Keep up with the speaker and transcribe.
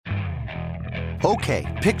Okay,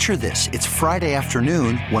 picture this. It's Friday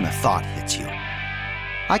afternoon when a thought hits you.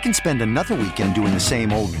 I can spend another weekend doing the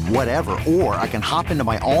same old whatever, or I can hop into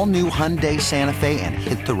my all-new Hyundai Santa Fe and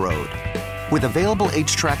hit the road. With available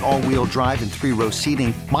H-Track all-wheel drive and 3-row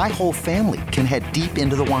seating, my whole family can head deep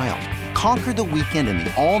into the wild. Conquer the weekend in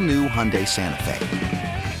the all-new Hyundai Santa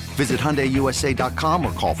Fe. Visit HyundaiUSA.com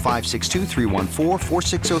or call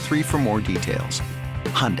 562-314-4603 for more details.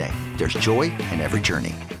 Hyundai, there's joy in every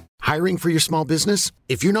journey. Hiring for your small business?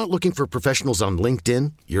 If you're not looking for professionals on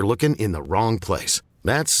LinkedIn, you're looking in the wrong place.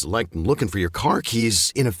 That's like looking for your car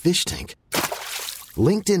keys in a fish tank.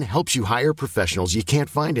 LinkedIn helps you hire professionals you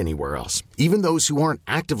can't find anywhere else, even those who aren't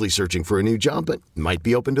actively searching for a new job but might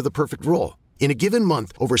be open to the perfect role. In a given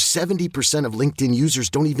month, over 70% of LinkedIn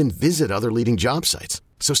users don't even visit other leading job sites.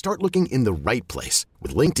 So start looking in the right place.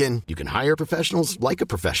 With LinkedIn, you can hire professionals like a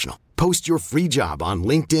professional. Post your free job on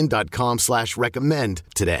linkedin.com/recommend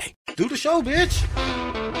today. Do the show, bitch.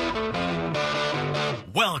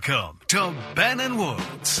 Welcome to Ben and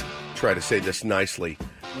Woods. Try to say this nicely.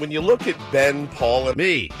 When you look at Ben, Paul, and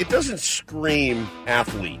me, it doesn't scream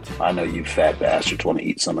athlete. I know you fat bastards want to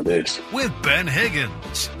eat some of this. With Ben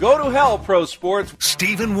Higgins. Go to hell, pro sports.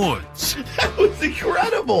 Stephen Woods. That was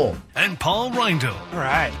incredible. And Paul Reindl. All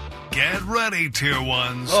right. Get ready, tier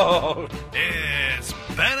ones. Oh. It's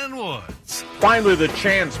Ben and Woods. Finally the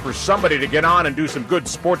chance for somebody to get on and do some good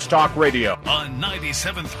sports talk radio. On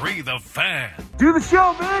 97.3 The Fan. Do the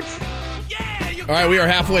show, bitch. All right, we are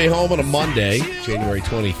halfway home on a Monday, January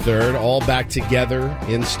 23rd, all back together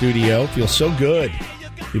in studio. Feels so good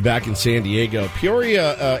to be back in San Diego.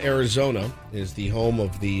 Peoria, Arizona is the home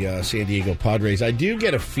of the San Diego Padres. I do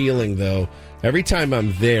get a feeling, though, every time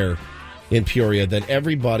I'm there in Peoria that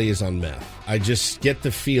everybody is on meth. I just get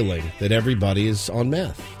the feeling that everybody is on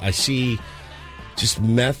meth. I see just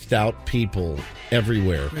methed out people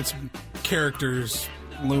everywhere. It's characters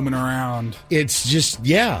looming around. It's just,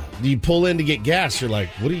 yeah. You pull in to get gas. You're like,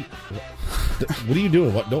 what are you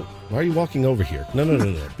doing? Why are you walking over here? No.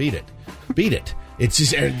 Beat it. It's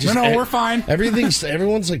just no, we're fine.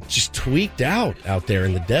 Everyone's like just tweaked out there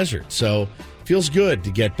in the desert. So feels good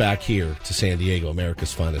to get back here to San Diego,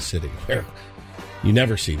 America's finest city, where you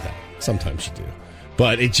never see that. Sometimes you do.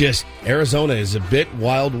 But Arizona is a bit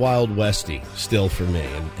wild, wild westy still for me.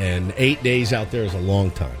 And 8 days out there is a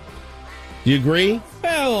long time. Do you agree?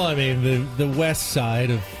 Well, I mean, the west side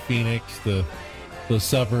of Phoenix, the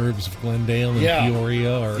suburbs of Glendale and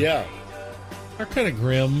Peoria are kind of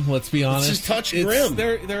grim, let's be honest. It's just touch grim.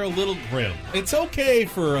 They're a little grim. It's okay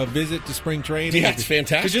for a visit to spring training. Yeah, it's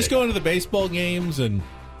fantastic. Just going to the baseball games and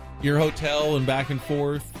your hotel and back and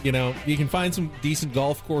forth. You know, you can find some decent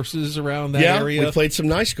golf courses around that area. We played some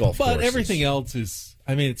nice golf courses. But everything else is,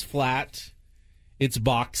 I mean, it's flat, it's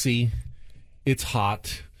boxy, it's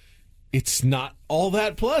hot. It's not all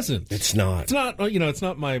that pleasant. It's not. It's not. It's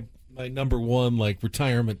not my number one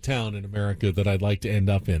retirement town in America that I'd like to end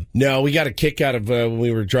up in. No, we got a kick out of when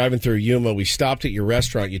we were driving through Yuma. We stopped at your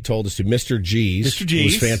restaurant. You told us to Mr. G's. Mr. G's. It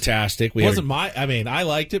was fantastic. I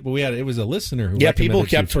liked it, but it was a listener who people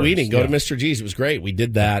kept tweeting. First. Go to Mr. G's. It was great. We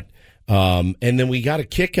did that. And then we got a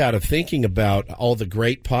kick out of thinking about all the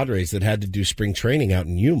great Padres that had to do spring training out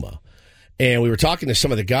in Yuma. And we were talking to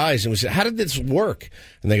some of the guys, and we said, how did this work?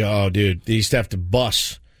 And they go, oh, dude, they used to have to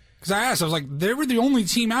bus. Because I asked, I was like, they were the only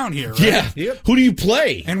team out here, right? Yeah. Yep. Who do you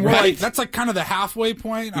play? And we're like, that's like kind of the halfway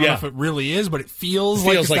point. I don't know if it really is, but it feels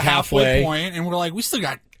like it's the halfway point. And we're like, we still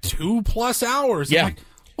got 2+ hours. Yeah. I'm like,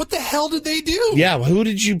 what the hell did they do? Yeah, well, who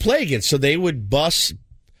did you play against? So they would bus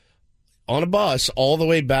on a bus all the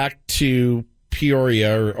way back to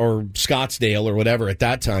Peoria or Scottsdale or whatever at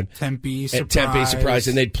that time. Tempe Surprise.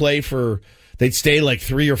 And they'd stay like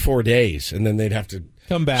 3 or 4 days, and then they'd have to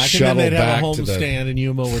come back, and then they'd have a home stand in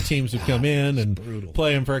Yuma where teams would come in and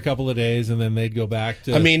play them for a couple of days, and then they'd go back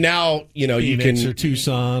to. I mean, now you can or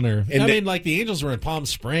Tucson like the Angels were in Palm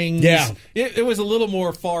Springs. Yeah, it was a little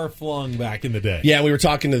more far flung back in the day. Yeah, we were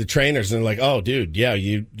talking to the trainers, and they're like, "Oh, dude, yeah,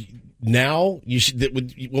 Now you should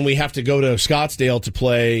when we have to go to Scottsdale to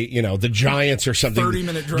play, the Giants or something.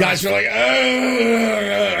 30-minute drive. Guys are like,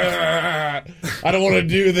 I don't want to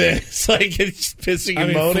do this. Like it's pissing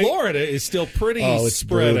and moaning. Florida is still pretty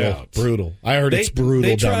spread out. Brutal. I heard it's brutal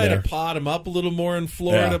they down there. They try to pot them up a little more in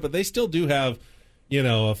Florida, but they still do have,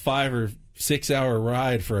 a 5 or 6 hour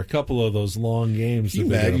ride for a couple of those long games. You're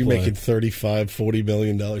making $35-40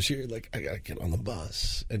 million a year. Like, I gotta get on the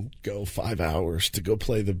bus and go 5 hours to go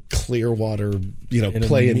play the Clearwater.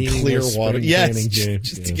 Play in Clearwater. Yes,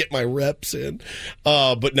 just to get my reps in.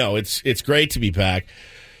 But no, it's great to be back.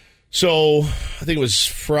 So I think it was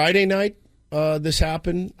Friday night. This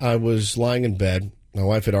happened. I was lying in bed. My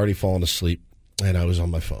wife had already fallen asleep. and I was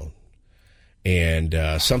on my phone.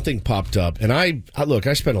 And something popped up. And I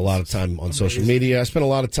spent a lot of time on social media. I spent a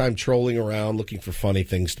lot of time trolling around, looking for funny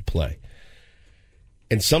things to play.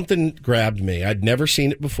 And something grabbed me. I'd never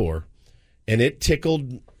seen it before. And it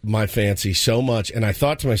tickled my fancy so much. And I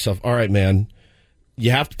thought to myself, all right, man,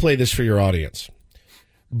 you have to play this for your audience.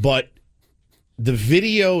 But the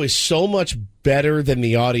video is so much better than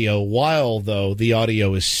the audio, while, though, the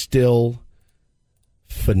audio is still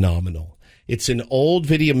phenomenal. It's an old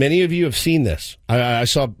video. Many of you have seen this. I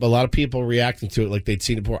saw a lot of people reacting to it like they'd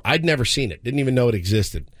seen it before. I'd never seen it. Didn't even know it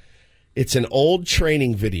existed. It's an old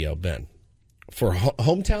training video, Ben. For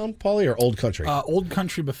Hometown, Paulie, or Old Country? Old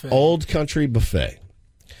Country Buffet. Old Country Buffet.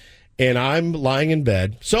 And I'm lying in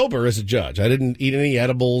bed, sober as a judge. I didn't eat any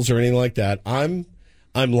edibles or anything like that. I'm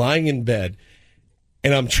lying in bed,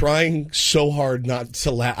 and I'm trying so hard not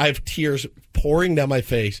to laugh. I have tears pouring down my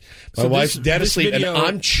face. My wife's dead asleep, and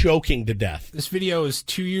I'm choking to death. This video is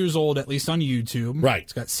 2 years old, at least on YouTube. Right.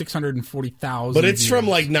 It's got 640,000 But it's views. from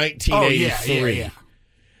like 1983. Oh, yeah.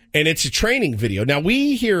 And it's a training video. Now,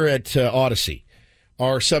 we here at Odyssey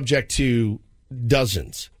are subject to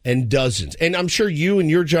dozens and dozens. And I'm sure you and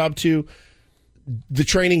your job, too, the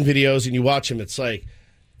training videos, and you watch them, it's like...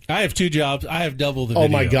 I have 2 jobs. I have double the videos. Oh,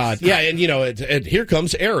 my God. Yeah, and, and here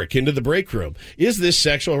comes Eric into the break room. Is this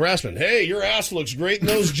sexual harassment? Hey, your ass looks great in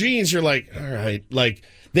those jeans. You're like, all right, like...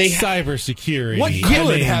 Cybersecurity. What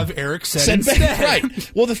could have Eric said instead?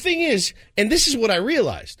 Right. Well, the thing is, and this is what I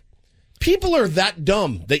realized, people are that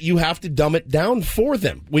dumb that you have to dumb it down for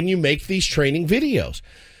them when you make these training videos.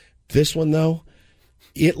 This one, though,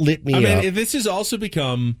 it lit me up. I mean, this has also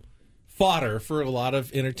become fodder for a lot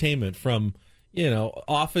of entertainment from,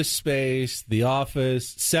 Office Space, The Office,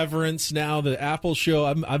 Severance now, the Apple show.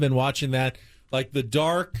 I've been watching that. Like, the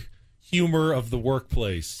dark humor of the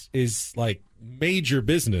workplace is, like, major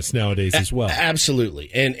business nowadays as well. Absolutely.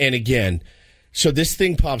 And again, so this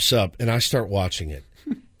thing pops up, and I start watching it.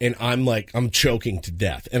 And I'm choking to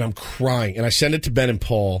death, and I'm crying. And I send it to Ben and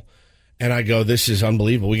Paul, and I go, this is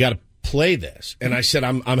unbelievable. We got to play this. And I said,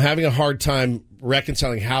 I'm having a hard time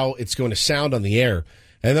reconciling how it's going to sound on the air.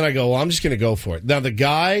 And then I go, well, I'm just going to go for it. Now, the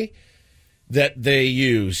guy that they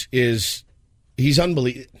use he's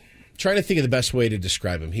unbelievable. Trying to think of the best way to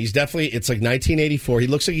describe him. He's definitely, it's like 1984. He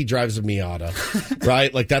looks like he drives a Miata,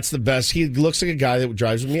 right? Like, that's the best. He looks like a guy that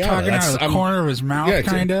drives a Miata. Talking out of the corner of his mouth,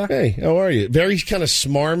 kind of. Hey, how are you? Very kind of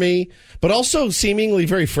smarmy, but also seemingly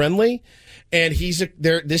very friendly. And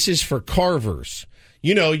this is for carvers.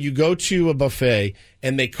 You go to a buffet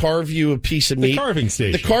and they carve you a piece of meat.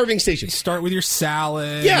 The carving station. You start with your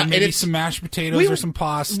salad, yeah, and maybe some mashed potatoes or some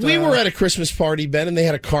pasta. We were at a Christmas party, Ben, and they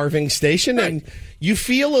had a carving station, and you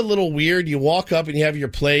feel a little weird. You walk up and you have your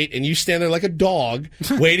plate, and you stand there like a dog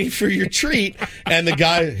waiting for your treat, and the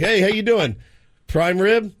guy, hey, how you doing? Prime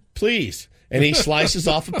rib, please. And he slices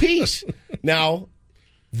off a piece. Now,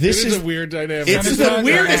 this is a weird dynamic. It's the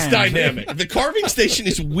weirdest dynamic. The carving station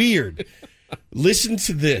is weird. Listen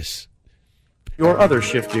to this. Your other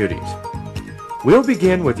shift duties. We'll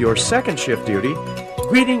begin with your second shift duty,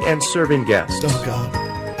 greeting and serving guests. Oh,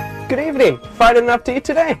 God. Good evening. Friday enough to eat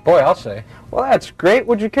today? Boy, I'll say. Well, that's great.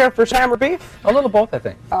 Would you care for ham or beef? A little both, I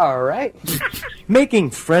think. All right. Making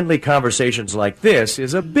friendly conversations like this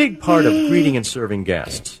is a big part of greeting and serving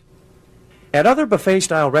guests. At other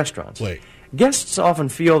buffet-style restaurants, guests often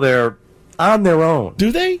feel they're on their own.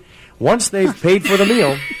 Do they? Once they've paid for the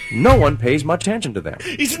meal, no one pays much attention to them.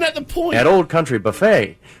 Isn't that the point? At Old Country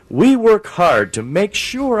Buffet, we work hard to make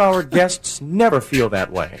sure our guests never feel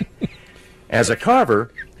that way. As a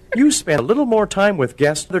carver, you spend a little more time with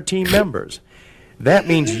guests and their team members. That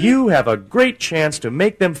means you have a great chance to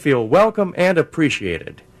make them feel welcome and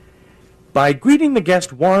appreciated. By greeting the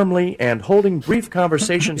guest warmly and holding brief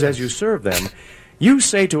conversations as you serve them, you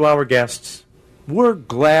say to our guests, we're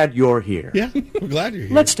glad you're here. Yeah, we're glad you're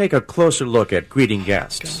here. Let's take a closer look at greeting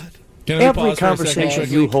guests. Every conversation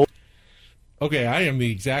you hold. Okay, I am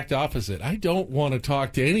the exact opposite. I don't want to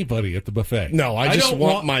talk to anybody at the buffet. No, I just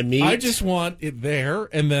want my meat. I just want it there,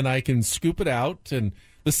 and then I can scoop it out. And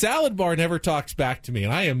the salad bar never talks back to me,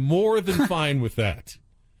 and I am more than fine with that.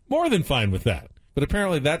 More than fine with that. But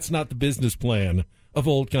apparently that's not the business plan of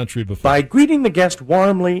Old Country Buffet. By greeting the guest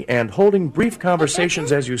warmly and holding brief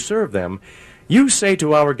conversations as you serve them, you say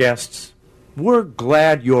to our guests, we're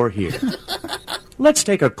glad you're here. Let's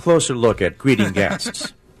take a closer look at greeting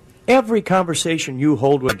guests. Every conversation you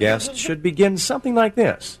hold with guests should begin something like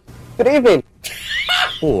this. Good evening.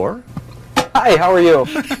 Or, hi, how are you?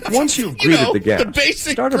 Once you've greeted the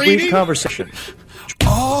guest, start a brief conversation.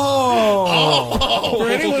 For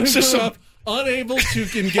anyone who's unable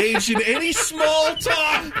to engage in any small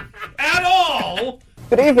talk at all,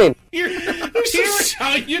 Good evening. Here's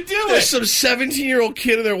how you do There's it. some 17-year-old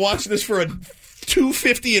kid in there watching this for a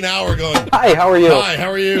 $2.50 an hour going, Hi, how are you? hi, how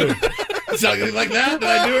are you? Something like that? Did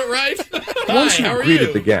I do it right? Once Hi, how you've are greeted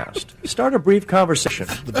you? the guest, start a brief conversation.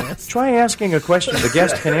 Try asking a question the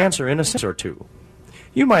guest can answer in a sentence or two.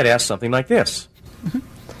 You might ask something like this,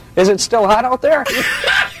 Is it still hot out there?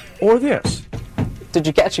 or this, Did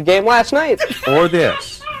you catch a game last night? or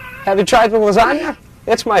this. Have you tried the lasagna?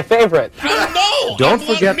 It's my favorite. No! Don't I want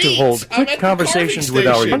forget to meat. hold I'm at quick the conversations carving with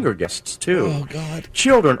our station. younger guests, too. Oh, God.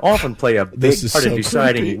 Children often play a big This is part in so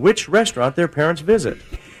deciding creepy. which restaurant their parents visit.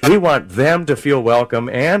 We want them to feel welcome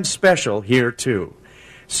and special here, too.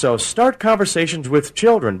 So start conversations with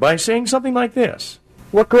children by saying something like this.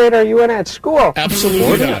 What grade are you in at school? Absolutely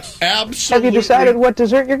Or not. this. Absolutely. Have you decided what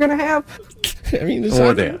dessert you're going to have? I mean, is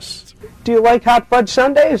Or that- this. Do you like hot fudge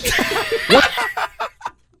sundaes?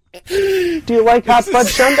 Do you like hot fudge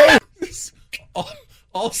sundaes?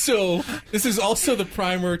 Also, this is also the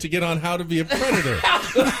primer to get on how to be a predator.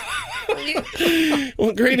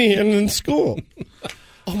 What grade are you in school?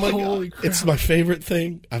 Oh, my Holy God. crap. It's my favorite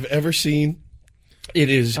thing I've ever seen. It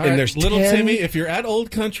is, All and right, there's little 10 Timmy, if you're at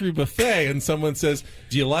Old Country Buffet and someone says,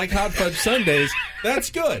 "Do you like hot fudge sundaes?" That's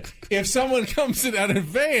good. If someone comes in at a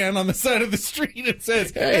van on the side of the street and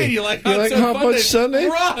says, "Hey, do you like hot fudge sundaes?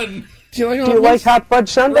 Run. Do you like Do you like hot fudge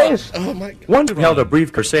sundaes? Oh, my God. Once you've held a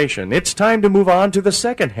brief conversation, it's time to move on to the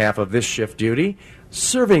second half of this shift duty,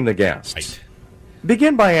 serving the guests.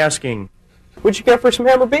 Begin by asking, Would you care for some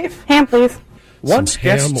ham or beef? Ham, please. once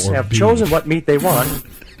ham guests or have beef? chosen what meat they want,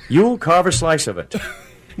 you'll carve a slice of it.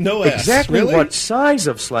 No S. Exactly Really? what size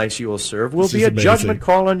of slice you will serve will This be is a amazing. judgment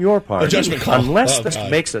call on your part. A judgment call. Unless Oh, the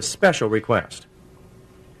God. makes a special request.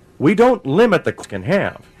 We don't limit the can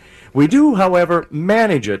have. We do, however,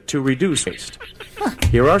 manage it to reduce waste.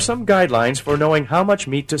 Here are some guidelines for knowing how much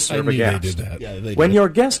meat to serve a knew they guest. did that. Yeah, they When did. your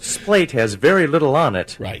guest's plate has very little on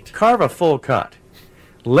it, Right. carve a full cut.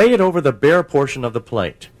 Lay it over the bare portion of the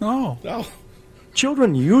plate. Oh. Oh,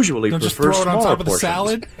 Children usually Don't just prefer throw it on smaller top of the portions.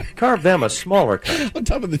 salad? Carve them a smaller cut. on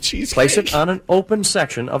top of the cheese. Place it on an open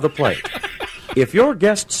section of the plate. If your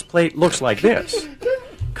guest's plate looks like this,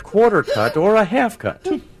 quarter cut or a half cut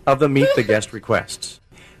of the meat the guest requests.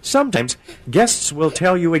 Sometimes guests will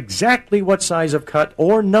tell you exactly what size of cut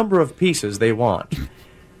or number of pieces they want.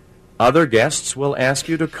 Other guests will ask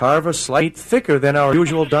you to carve a slice thicker than our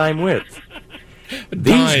usual dime width. These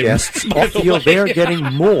Dime, guests by the feel way. they're getting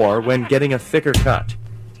more when getting a thicker cut.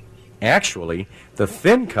 Actually, the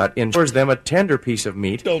thin cut ensures them a tender piece of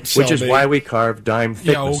meat, Don't sell which is me. why we carve dime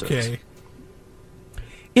Yeah, thicknesses. okay.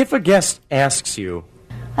 If a guest asks you,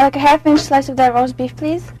 I'd like a half-inch slice of that roast beef,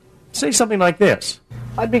 please. say something like this.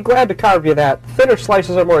 I'd be glad to carve you that. Thinner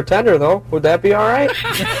slices are more tender, though. Would that be all right?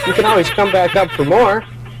 You can always come back up for more.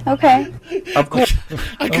 Okay. Of course,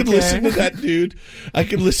 I could Okay. listen to that dude. I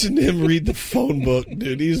could listen to him read the phone book,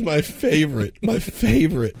 dude. He's my favorite. My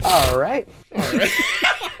favorite. All right.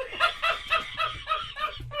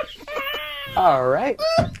 All right.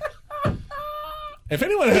 If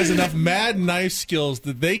anyone has enough mad knife skills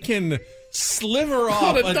that they can sliver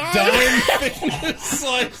off a a dime. dime thickness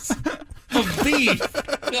slice of beef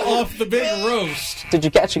off the big roast, Did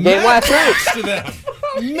you catch a game mad last night? props to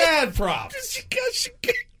them. Mad props.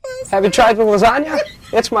 Have you tried the lasagna?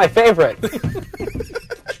 It's my favorite.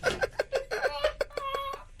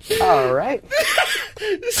 All right.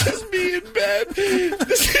 This is me in bed.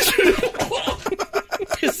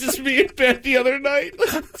 This is me in bed the other night.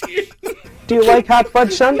 Do you like hot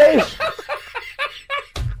fudge sundaes?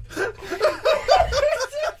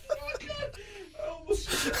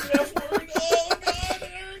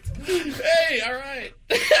 Hey, all right.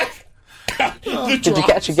 Did you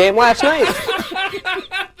catch a game last night?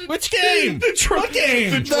 Which game? What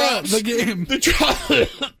game? The drops. The game.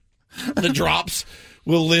 The drops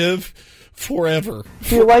will live forever.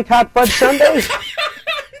 Do you like hot fudge sundaes?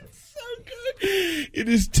 It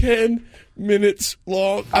is 10 minutes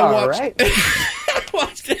long. All right. I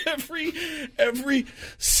watched every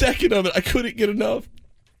second of it. I couldn't get enough.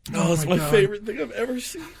 Oh, it's my my God. favorite thing I've ever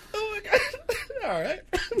seen. Oh my God. All right.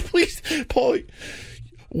 Please, Paulie,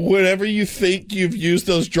 whenever you think you've used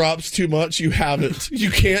those drops too much, you haven't. You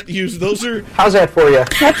can't use those. How's that for you?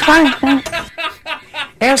 That's fine, thanks.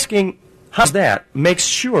 asking how's that makes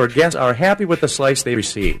sure guests are happy with the slice they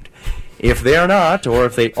received. If they're not, or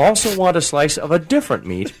if they also want a slice of a different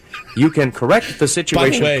meat, you can correct the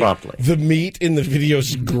situation By the way, promptly. The meat in the video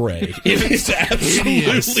is gray. It is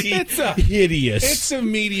absolutely hideous. It's a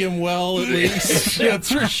medium well, at least.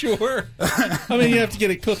 That's for sure. I mean, you have to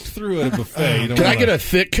get it cooked through at a buffet. Can I get a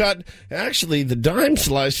thick cut? Actually, the dime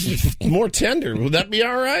slice is more tender. Would that be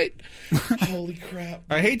all right? Holy crap.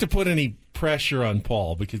 I hate to put any pressure on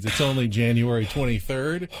Paul because it's only January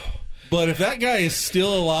 23rd. But if that guy is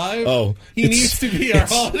still alive, he needs to be our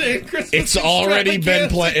holiday and Christmas. It's already been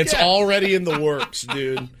planned. It's already in the works,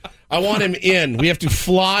 dude. I want him in. We have to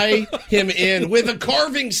fly him in with a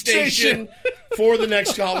carving station for the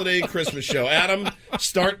next holiday and Christmas show. Adam,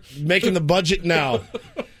 start making the budget now.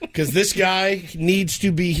 Because this guy needs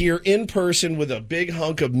to be here in person with a big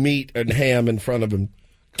hunk of meat and ham in front of him.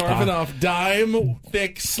 Carving off dime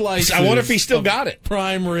thick slices. I wonder if he still got it.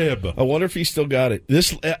 Prime rib. I wonder if he still got it.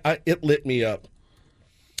 It lit me up.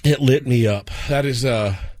 It lit me up. That is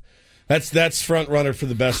that's front runner for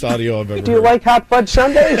the best audio I've ever heard. Do you like hot fudge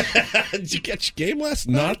sundaes? Did you catch your game last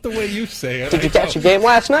night? Not the way you say it. Did you catch your game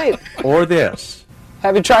last night? Or this.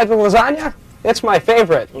 Have you tried the lasagna? It's my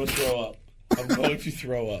favorite. I'm going to throw up. I'm going to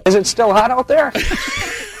throw up. Is it still hot out there?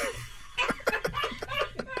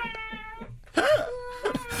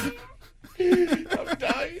 I'm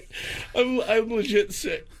dying. I'm legit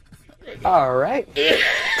sick. All right.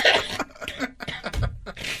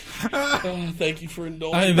 Thank you for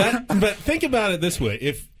indulging. But think about it this way: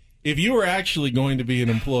 if you were actually going to be an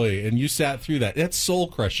employee and you sat through that, that's soul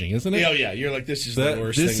crushing, isn't it? Oh yeah, you're like, this is the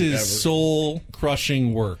worst thing ever. This is soul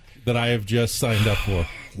crushing work that I have just signed up for.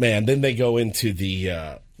 Man, then they go into the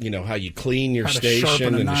how you clean your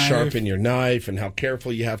station and sharpen your knife and how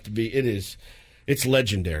careful you have to be. It's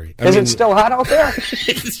legendary. Is it still hot out there?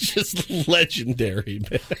 It's just legendary,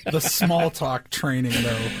 man. The small talk training,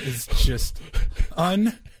 though, is just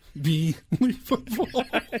unbelievable.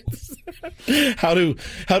 How to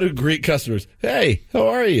greet customers? Hey, how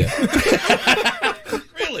are you?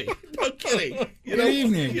 Really? No kidding. Good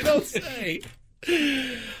evening. You don't say.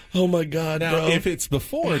 Oh my God! Now, bro. if it's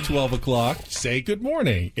before 12 o'clock, say good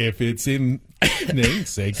morning. If it's in evening,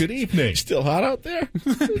 say good evening. Still hot out there?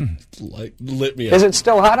 Lit me up. Is it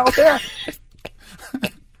still hot out there?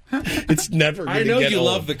 It's never going to get I know you old.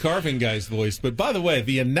 love the carving guy's voice, but by the way,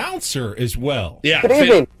 the announcer as well. Yeah, Good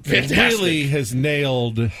evening. Fantastic. Really has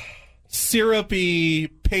nailed syrupy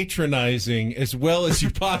patronizing as well as you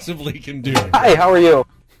possibly can do. Hi, how are you?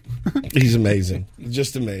 He's amazing.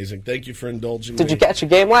 Just amazing. Thank you for indulging me. Did you catch a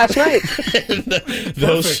game last night?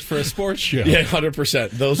 Perfect for a sports show. Yeah, 100%.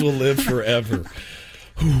 Those will live forever.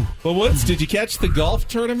 Well, did you catch the golf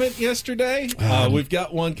tournament yesterday? We've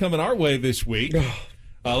got one coming our way this week.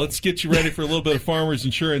 Let's get you ready for a little bit of Farmers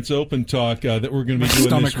Insurance Open talk that we're going to be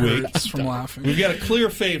doing this week. Hurts from laughing. We've got a clear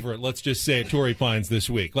favorite, let's just say, at Torrey Pines this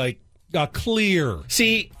week. Like, a clear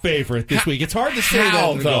favorite this week. It's hard to say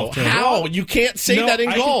that in golf tournament. How? You can't say that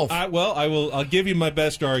in golf. I'll give you my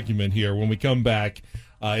best argument here when we come back.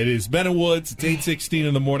 It is Ben and Woods. It's 8:16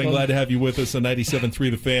 in the morning. Glad to have you with us on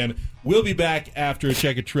 97.3 The Fan. We'll be back after a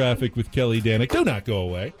check of traffic with Kelly Danick. Do not go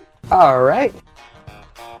away. All right.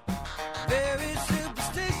 Very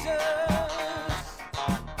superstitious.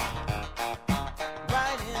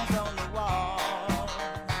 Writings on the wall.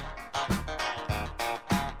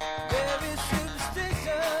 Very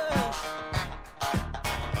superstitious.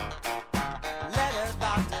 Letters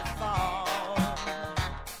about to fall.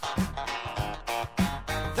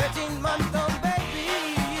 13-month-old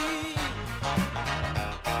baby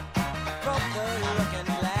broke the looking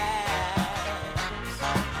glass.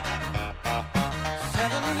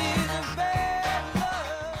 7 years of bad luck.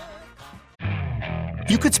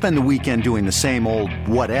 You could spend the weekend doing the same old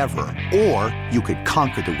whatever, or you could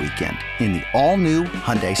conquer the weekend in the all-new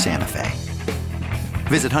Hyundai Santa Fe.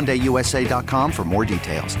 Visit HyundaiUSA.com for more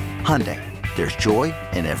details. Hyundai, there's joy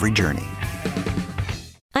in every journey.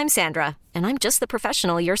 I'm Sandra, and I'm just the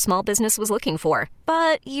professional your small business was looking for.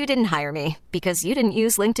 But you didn't hire me because you didn't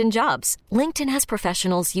use LinkedIn Jobs. LinkedIn has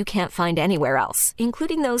professionals you can't find anywhere else,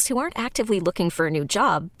 including those who aren't actively looking for a new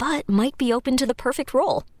job, but might be open to the perfect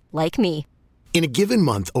role, like me. In a given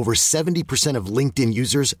month, over 70% of LinkedIn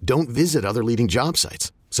users don't visit other leading job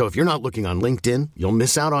sites. So if you're not looking on LinkedIn, you'll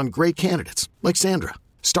miss out on great candidates like Sandra.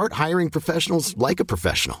 Start hiring professionals like a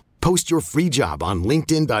professional. Post your free job on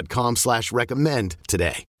linkedin.com/recommend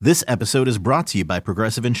today. This episode is brought to you by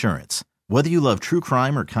Progressive Insurance. Whether you love true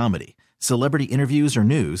crime or comedy, celebrity interviews or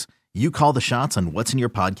news, you call the shots on what's in your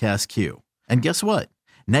podcast queue. And guess what?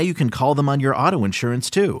 Now you can call them on your auto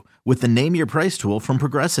insurance too with the Name Your Price tool from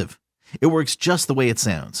Progressive. It works just the way it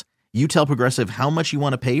sounds. You tell Progressive how much you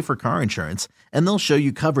want to pay for car insurance, and they'll show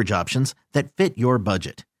you coverage options that fit your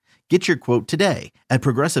budget. Get your quote today at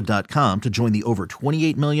Progressive.com to join the over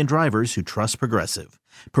 28 million drivers who trust Progressive.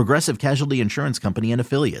 Progressive Casualty Insurance Company and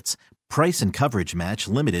Affiliates. Price and coverage match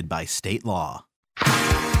limited by state law.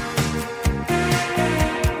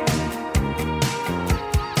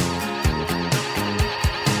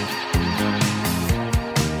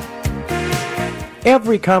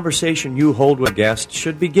 Every conversation you hold with a guest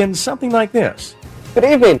should begin something like this. Good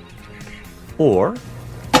evening. Or,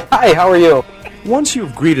 hi, how are you? Once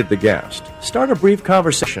you've greeted the guest, start a brief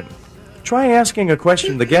conversation. Try asking a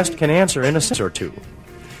question the guest can answer in a sentence or two.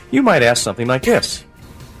 You might ask something like this.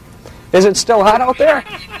 Is it still hot out there?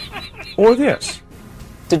 Or this.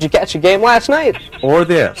 Did you catch a game last night? Or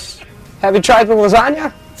this. Have you tried the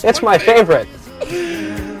lasagna? It's my favorite.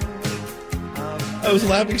 I was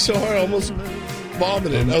laughing so hard I almost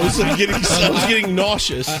vomited. I was getting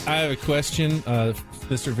nauseous. I have a question,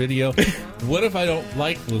 Mr. Video. What if I don't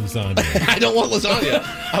like lasagna? I don't want lasagna.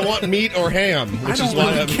 I want meat or ham, which I is why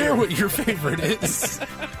I don't care what your favorite is.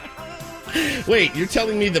 Wait, you're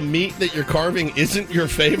telling me the meat that you're carving isn't your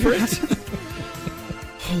favorite?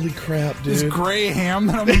 Holy crap, dude. This gray ham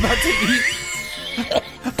that I'm about to eat.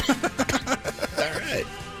 All right.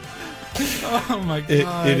 Oh, my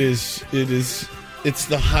God. It is. It's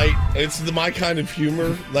the height. It's my kind of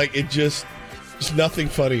humor. Like, there's nothing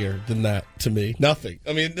funnier than that to me. Nothing.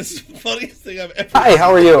 I mean, this is the funniest thing I've ever Hi,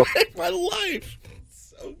 how are you? in my life.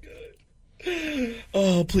 It's so good.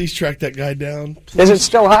 Oh, please track that guy down. Please. Is it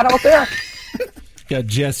still hot out there? Got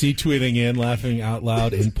Jesse tweeting in, laughing out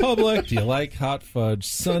loud in public. Do you like hot fudge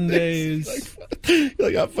sundaes? You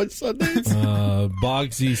like hot fudge sundaes?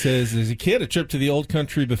 Bogsy says, as a kid, a trip to the Old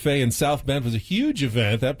Country Buffet in South Bend was a huge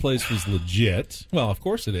event. That place was legit. Well, of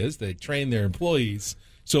course it is. They train their employees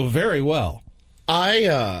so very well.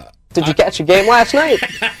 Did you catch a game last night?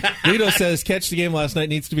 Guido says, catch the game last night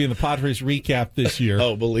needs to be in the Padres recap this year.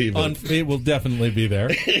 Oh, believe it. It will definitely be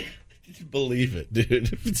there. Believe it,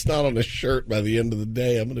 dude. If it's not on a shirt by the end of the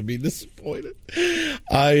day, I'm going to be disappointed.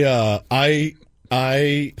 I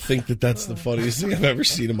think that's the funniest thing I've ever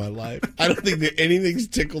seen in my life. I don't think that anything's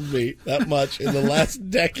tickled me that much in the last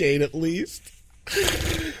decade, at least.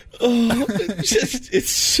 Oh, it's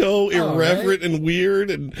so irreverent and weird,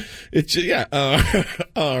 and it's just,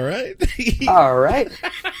 all right, all right.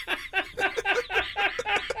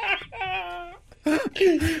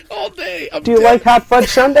 All day. Do you like hot fudge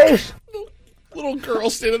sundaes? Little girl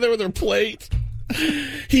standing there with her plate.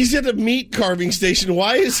 He's at a meat carving station.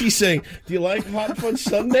 Why is he saying, do you like hot fudge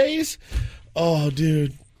sundaes? Oh,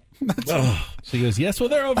 dude. So he goes, yes, well,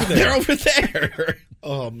 they're over there. They're over there.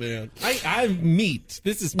 Oh, man. I'm meat.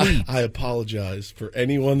 This is meat. I apologize for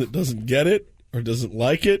anyone that doesn't get it or doesn't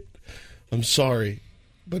like it. I'm sorry.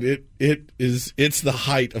 But it's the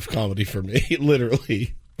height of comedy for me,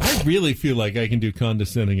 literally. I really feel like I can do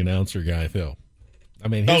condescending announcer guy, though. I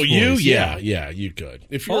mean, his voice, Yeah, you could.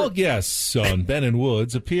 All guests on Ben and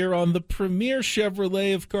Woods appear on the Premier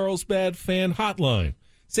Chevrolet of Carlsbad fan hotline.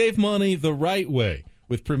 Save money the right way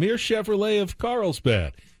with Premier Chevrolet of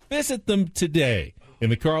Carlsbad. Visit them today in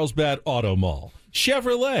the Carlsbad Auto Mall.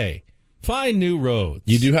 Chevrolet, find new roads.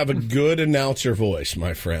 You do have a good announcer voice,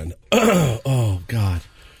 my friend. Oh, God.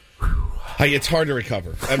 It's hard to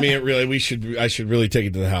recover. I mean, I should really take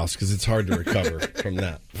it to the house because it's hard to recover from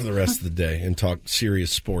that for the rest of the day and talk serious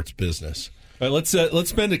sports business. All right, let's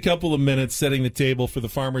spend a couple of minutes setting the table for the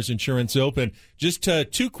Farmers Insurance Open. Just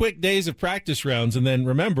 2 quick days of practice rounds, and then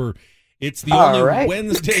remember, it's the only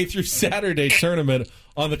Wednesday through Saturday tournament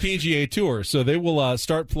on the PGA Tour. So they will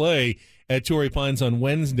start play at Torrey Pines on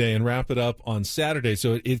Wednesday and wrap it up on Saturday.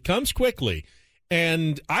 So it comes quickly,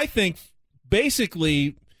 and I think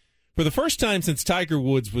basically, for the first time since Tiger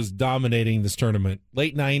Woods was dominating this tournament,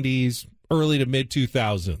 late 90s, early to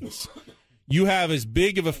mid-2000s, you have as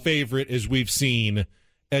big of a favorite as we've seen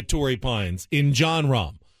at Torrey Pines in Jon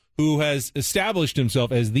Rahm, who has established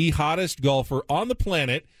himself as the hottest golfer on the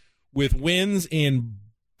planet with wins in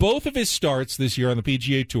both of his starts this year on the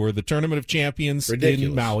PGA Tour, the Tournament of Champions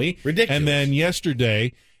in Maui, and then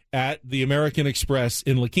yesterday at the American Express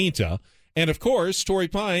in La Quinta. And, of course, Torrey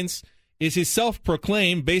Pines is his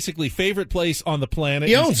self-proclaimed, basically, favorite place on the planet.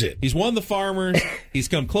 He owns it. He's won the Farmers. He's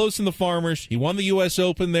come close in the Farmers. He won the U.S.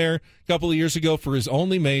 Open there a couple of years ago for his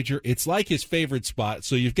only major. It's like his favorite spot.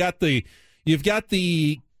 So you've got the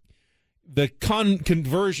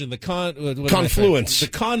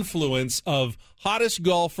confluence of hottest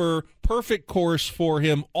golfer, perfect course for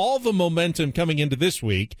him, all the momentum coming into this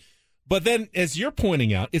week. But then, as you're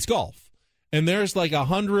pointing out, it's golf. And there's like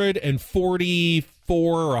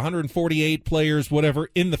 144 or 148 players, whatever,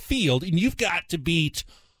 in the field, and you've got to beat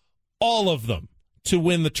all of them to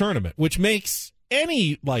win the tournament, which makes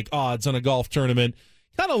any like odds on a golf tournament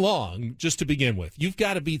kind of long just to begin with. You've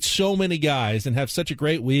got to beat so many guys and have such a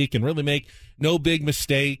great week and really make no big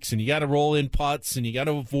mistakes, and you got to roll in putts, and you got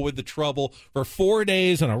to avoid the trouble for 4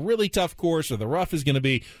 days on a really tough course where the rough is going to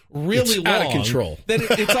be really long. Out of control. Then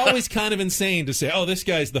it's always kind of insane to say, oh, this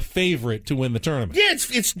guy's the favorite to win the tournament. Yeah,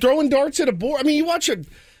 it's throwing darts at a board. I mean,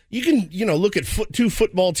 you can look at two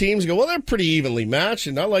football teams and go, well, they're pretty evenly matched,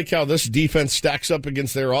 and I like how this defense stacks up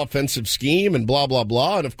against their offensive scheme and blah, blah,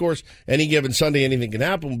 blah. And, of course, any given Sunday, anything can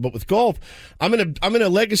happen. But with golf, I'm in a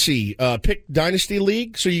legacy pick dynasty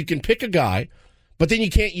league, so you can pick a guy, but then you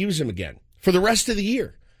can't use him again for the rest of the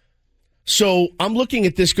year. So I'm looking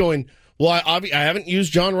at this going, well, I haven't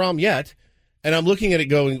used Jon Rahm yet, and I'm looking at it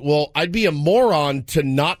going, well, I'd be a moron to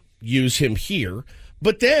not use him here.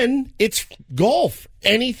 But then it's golf.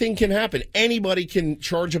 Anything can happen. Anybody can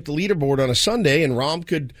charge up the leaderboard on a Sunday, and Rahm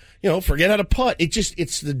could, forget how to putt.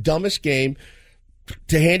 It's the dumbest game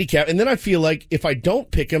to handicap. And then I feel like if I don't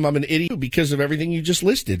pick him, I'm an idiot because of everything you just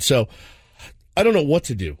listed. So I don't know what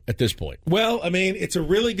to do at this point. Well, I mean, it's a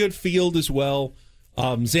really good field as well.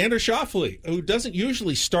 Xander Schauffele, who doesn't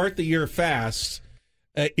usually start the year fast,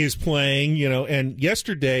 is playing, and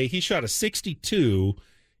yesterday he shot a 62,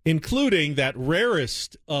 including that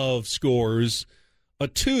rarest of scores, a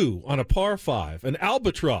 2 on a par 5, an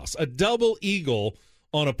albatross, a double eagle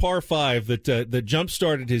on a par 5 that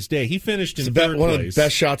jump-started his day. He finished in third place. One of the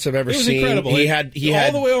best shots I've ever seen. Incredible. He had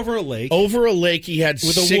all the way over a lake. Over a lake, he had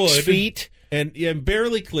with 6 feet. And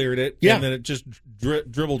barely cleared it, and then it just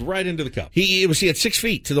dribbled right into the cup. He had 6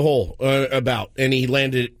 feet to the hole, and he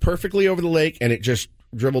landed it perfectly over the lake, and it just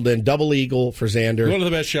dribbled in. Double eagle for Xander. One of the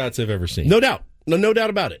best shots I've ever seen. No doubt. No doubt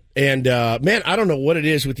about it. And man, I don't know what it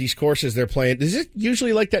is with these courses they're playing. Is it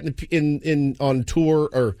usually like that in on tour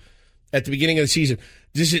or at the beginning of the season?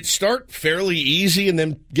 Does it start fairly easy and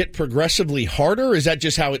then get progressively harder? Or is that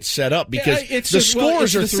just how it's set up? Because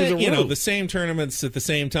scores are through the roof. The same tournaments at the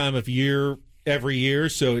same time of year every year,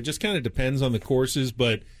 so it just kind of depends on the courses.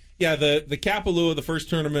 But yeah, the Kapalua, the first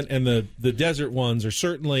tournament, and the desert ones are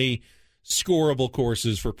certainly scoreable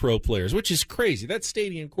courses for pro players, which is crazy. That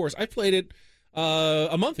stadium course, I played it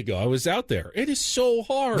a month ago. I was out there. It is so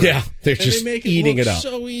hard. Yeah, they're just eating it up.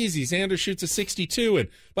 So easy. Xander shoots a 62, and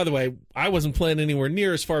by the way, I wasn't playing anywhere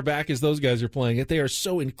near as far back as those guys are playing it. They are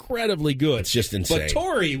so incredibly good. It's just insane. But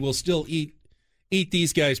Torrey will still eat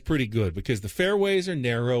these guys pretty good because the fairways are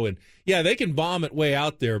narrow, and yeah, they can bomb it way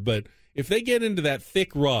out there. But if they get into that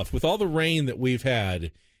thick rough with all the rain that we've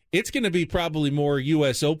had, it's going to be probably more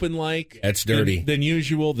U.S. Open like. That's dirty than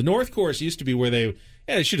usual. The North Course used to be where they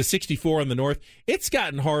shoot a 64 on the North. It's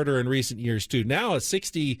gotten harder in recent years, too. Now a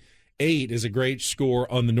 68 is a great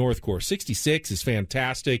score on the North Course. 66 is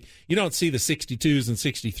fantastic. You don't see the 62s and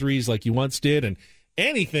 63s like you once did, and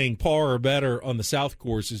anything par or better on the South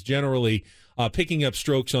Course is generally picking up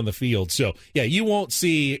strokes on the field. So, yeah, you won't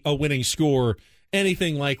see a winning score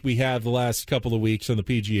anything like we have the last couple of weeks on the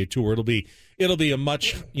PGA Tour. It'll be a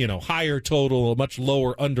much higher total, a much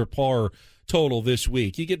lower under par total this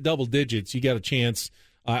week. You get double digits, you got a chance,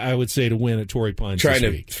 I would say, to win at Torrey Pines Trying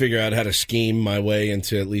this week. to figure out how to scheme my way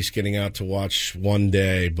into at least getting out to watch one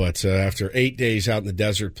day, but after 8 days out in the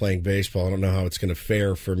desert playing baseball, I don't know how it's going to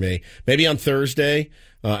fare for me. Maybe on Thursday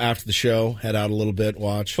after the show, head out a little bit,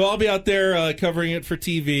 watch. Well, I'll be out there covering it for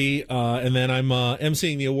TV, and then I'm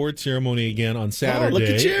emceeing the award ceremony again on Saturday look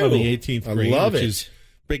at you. on the 18th green. I love which it. Is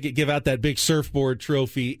give out that big surfboard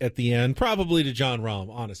trophy at the end, probably to Jon Rahm,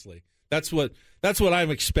 honestly. That's what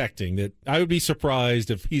I'm expecting. That I would be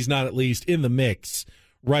surprised if he's not at least in the mix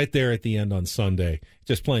right there at the end on Sunday.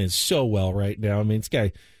 Just playing so well right now. I mean,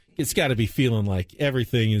 it's got to be feeling like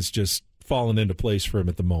everything is just falling into place for him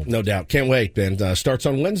at the moment. No doubt. Can't wait, Ben. Starts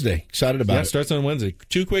on Wednesday. Excited about it. Yeah, starts on Wednesday.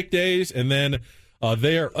 2 quick days, and then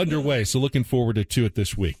they are underway. So looking forward to it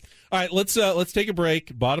this week. All right, let's take a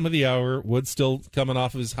break. Bottom of the hour. Wood's still coming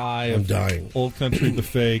off of his high. I'm dying. Old Country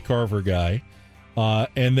Buffet Carver guy.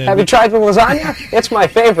 And then have you tried the lasagna? It's my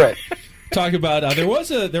favorite. Talk about there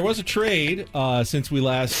was a trade since we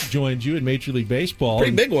last joined you in Major League Baseball.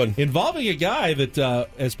 Pretty big one involving a guy that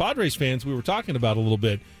as Padres fans we were talking about a little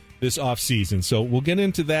bit this offseason. So we'll get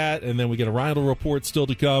into that, and then we get a Rindle report still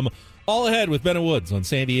to come. All ahead with Ben and Woods on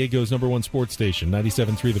San Diego's #1 sports station,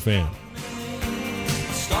 97.3 The Fan.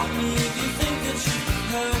 Stop me if you think that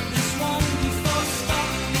you've heard this one before.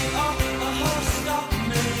 Stop me, stop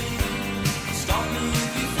me. Stop me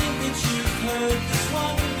if you think that you've heard this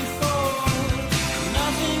one before.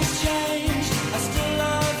 Nothing's changed, I still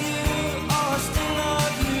love you, oh I still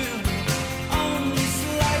love you. Only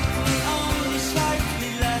slightly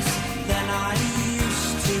less than I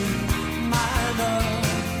used to, my love.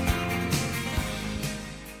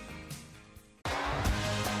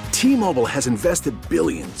 T-Mobile has invested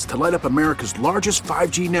billions to light up America's largest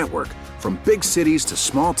 5G network, from big cities to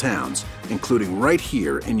small towns, including right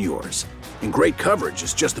here in yours. And great coverage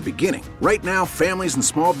is just the beginning. Right now, families and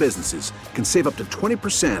small businesses can save up to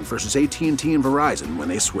 20% versus AT&T and Verizon when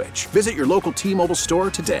they switch. Visit your local T-Mobile store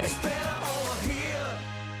today.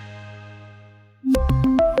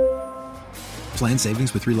 Plan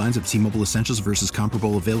savings with 3 lines of T-Mobile Essentials versus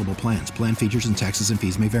comparable available plans. Plan features and taxes and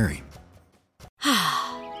fees may vary.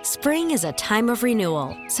 Spring is a time of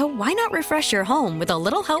renewal, so why not refresh your home with a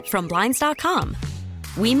little help from Blinds.com?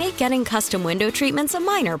 We make getting custom window treatments a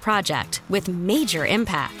minor project with major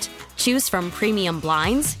impact. Choose from premium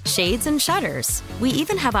blinds, shades, and shutters. We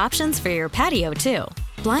even have options for your patio, too.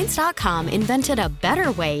 Blinds.com invented a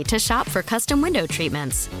better way to shop for custom window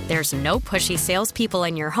treatments. There's no pushy salespeople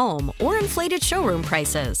in your home or inflated showroom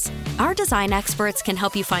prices. Our design experts can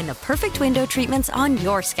help you find the perfect window treatments on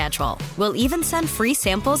your schedule. We'll even send free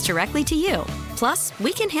samples directly to you. Plus,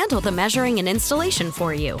 we can handle the measuring and installation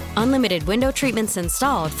for you. Unlimited window treatments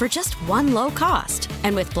installed for just one low cost.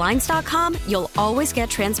 And with Blinds.com, you'll always get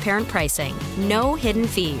transparent pricing. No hidden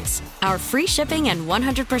fees. Our free shipping and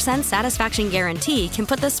 100% satisfaction guarantee can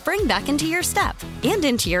put the spring back into your step and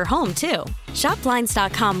into your home, too. Shop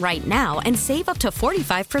Blinds.com right now and save up to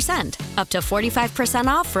 45%. Up to 45%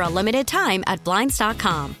 off for a limited time at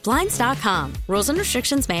Blinds.com. Blinds.com. Rules and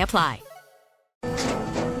restrictions may apply.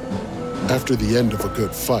 After the end of a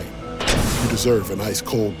good fight, you deserve an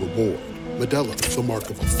ice-cold reward. Modelo is the mark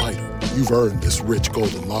of a fighter. You've earned this rich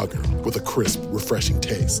golden lager with a crisp, refreshing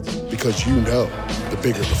taste. Because you know, the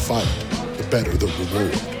bigger the fight, the better the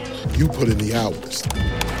reward. You put in the hours,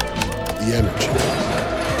 the energy,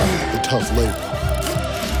 the tough labor.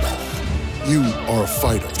 You are a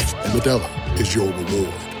fighter, and Modelo is your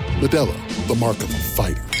reward. Modelo, the mark of a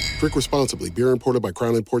fighter. Drink responsibly. Beer imported by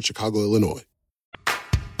Crown Imports, Chicago, Illinois.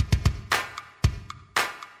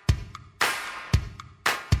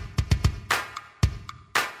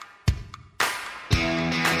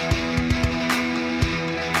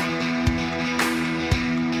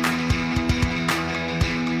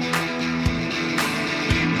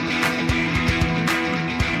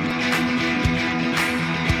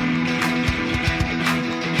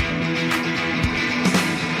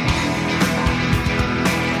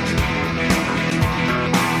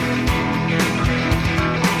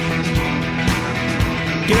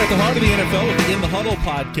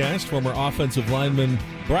 Podcast. Former offensive lineman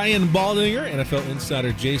Brian Baldinger, NFL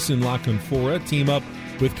insider Jason La Canfora team up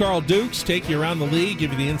with Carl Dukes, take you around the league,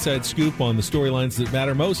 give you the inside scoop on the storylines that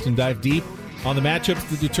matter most, and dive deep on the matchups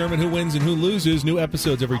that determine who wins and who loses. New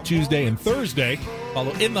episodes every Tuesday and Thursday.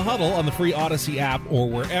 Follow In the Huddle on the free Odyssey app or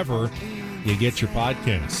wherever you get your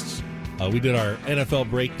podcasts. We did our NFL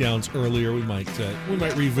breakdowns earlier. We might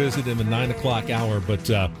revisit in the 9 o'clock hour, but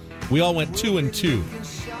we all went 2-2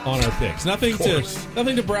 on our picks. Nothing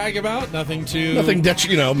to brag about. Nothing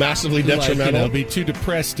massively detrimental. Be too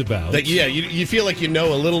depressed about. You feel like you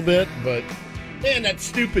know a little bit, but man, that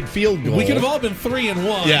stupid field goal. We could have all been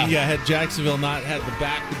 3-1. Yeah, had Jacksonville not had the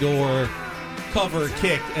backdoor cover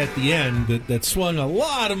kick at the end that swung a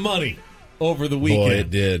lot of money over the weekend. Boy, it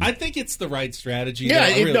did. I think it's the right strategy. Yeah,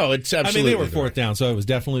 it's absolutely. They were fourth down, so it was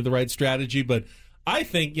definitely the right strategy. But I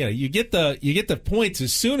think you get the points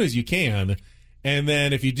as soon as you can. And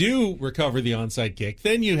then if you do recover the onside kick,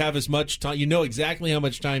 then you have as much time. You know exactly how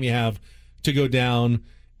much time you have to go down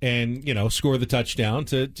and, score the touchdown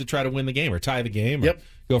to try to win the game or tie the game or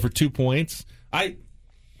go for 2 points. I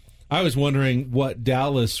was wondering what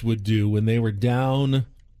Dallas would do when they were down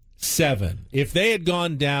 7. If they had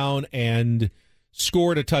gone down and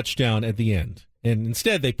scored a touchdown at the end. And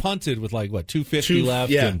instead, they punted with 2:50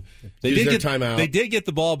 left. Yeah, and they did get timeout. They did get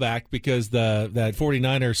the ball back because that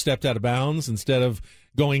 49er stepped out of bounds instead of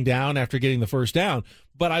going down after getting the first down.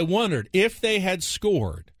 But I wondered if they had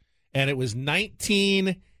scored and it was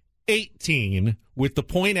 19-18 with the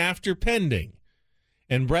point after pending,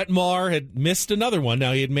 and Brett Maher had missed another one.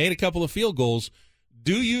 Now he had made a couple of field goals.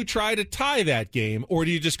 Do you try to tie that game, or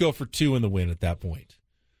do you just go for 2 in the win at that point?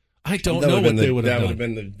 I don't know what they would have done. That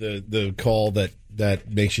would have been the call that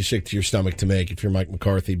makes you sick to your stomach to make if you're Mike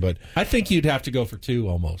McCarthy. But I think you'd have to go for 2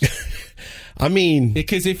 almost. I mean,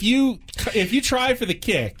 because if you try for the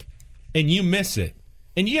kick and you miss it,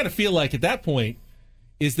 and you got to feel like at that point,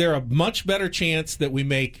 is there a much better chance that we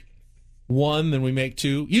make 1 than we make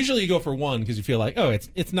 2? Usually you go for 1 because you feel like,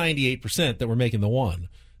 it's 98% that we're making the 1.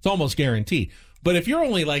 It's almost guaranteed. But if you're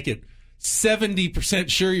only at 70%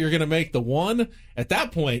 sure you're going to make the 1, at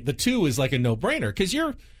that point the 2 is like a no-brainer because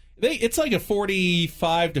it's like a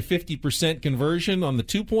 45 to 50% conversion on the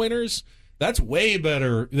 2-pointers. That's way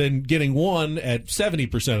better than getting one at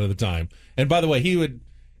 70% of the time. And by the way, he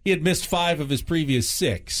had missed 5 of his previous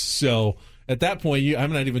 6. So at that point,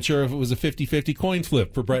 I'm not even sure if it was a 50-50 coin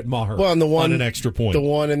flip for Brett Maher on an extra point. The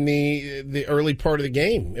one in the early part of the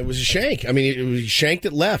game, it was a shank. I mean, it was shanked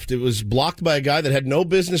at left. It was blocked by a guy that had no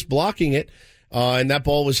business blocking it, and that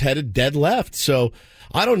ball was headed dead left. So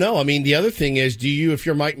I don't know. I mean, the other thing is, if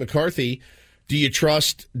you're Mike McCarthy, do you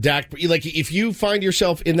trust Dak? Like, if you find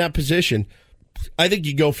yourself in that position, I think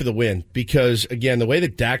you go for the win because, again, the way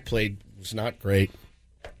that Dak played was not great.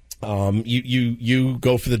 You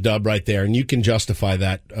go for the dub right there, and you can justify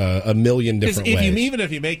that a million different ways. Even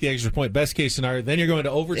if you make the extra point, best case scenario, then you're going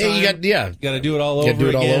to overtime. You got to do it all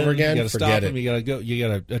over again. You got to stop him. You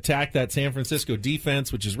got to attack that San Francisco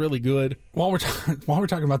defense, which is really good. While we're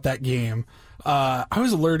talking about that game, I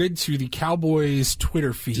was alerted to the Cowboys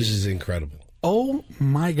Twitter feed. This is incredible. Oh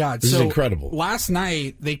my God! This is incredible. Last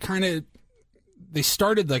night they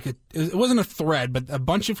started it wasn't a thread, but a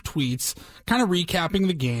bunch of tweets kind of recapping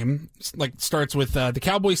the game. Like, starts with the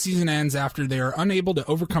Cowboys season ends after they are unable to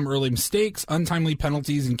overcome early mistakes, untimely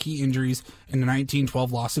penalties, and key injuries in the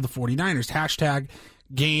 19-12 loss to the 49ers.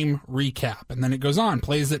 # game recap. And then it goes on.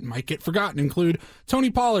 Plays that might get forgotten include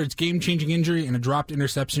Tony Pollard's game-changing injury and a dropped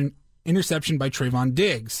interception by Trayvon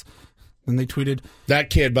Diggs. Then they tweeted,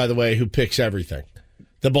 that kid, by the way, who picks everything.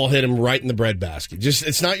 The ball hit him right in the breadbasket.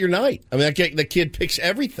 It's not your night. I mean, that kid picks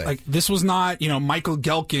everything. Like, this was not, Michael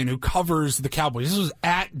Gelkin who covers the Cowboys. This was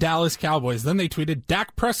at Dallas Cowboys. Then they tweeted,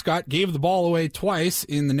 Dak Prescott gave the ball away twice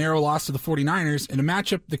in the narrow loss to the 49ers in a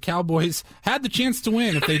matchup the Cowboys had the chance to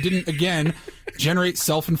win if they didn't, again, generate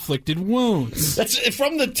self-inflicted wounds. That's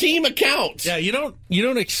from the team account. Yeah, you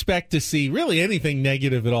don't expect to see really anything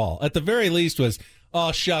negative at all. At the very least was, oh,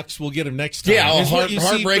 shucks, we'll get him next time. Yeah,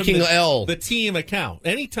 heartbreaking L. The team account.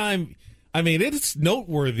 Anytime, I mean, it's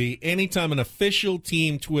noteworthy anytime an official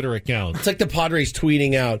team Twitter account. It's like the Padres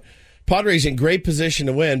tweeting out, Padres in great position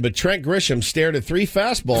to win, but Trent Grisham stared at 3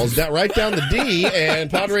 fastballs right down the D, and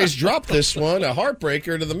Padres dropped this one, a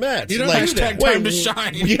heartbreaker to the Mets. Hashtag time to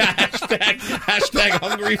shine. Yeah, hashtag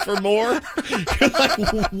hungry for more. You're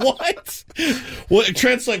like, what? Well,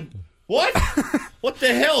 Trent's like, what? What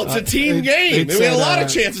the hell? It's a team game. We had a lot of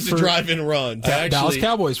chances to drive in runs. Dallas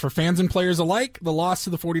Cowboys, for fans and players alike, the loss to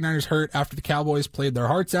the 49ers hurt after the Cowboys played their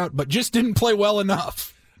hearts out, but just didn't play well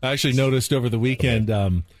enough. I actually noticed over the weekend,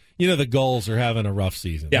 the Gulls are having a rough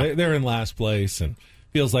season. Yeah. They're in last place, and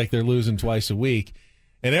feels like they're losing twice a week.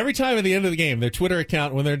 And every time at the end of the game, their Twitter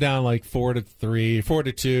account, when they're down like 4-3,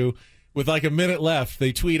 4-2, with like a minute left,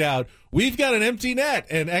 they tweet out, "We've got an empty net!"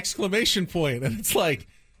 and exclamation point. And it's like,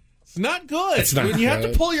 it's not good. It's not when you have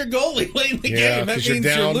to pull your goalie late in the game, that means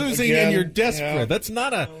you're losing and you're desperate. Yeah. That's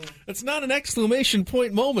not an exclamation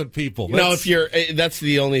point moment, people. That's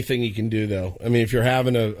the only thing you can do, though. I mean, if you're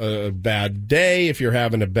having a bad day, if you're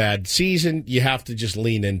having a bad season, you have to just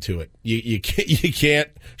lean into it. You can't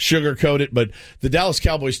sugarcoat it. But the Dallas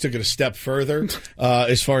Cowboys took it a step further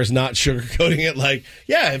as far as not sugarcoating it. Like,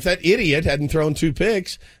 yeah, if that idiot hadn't thrown 2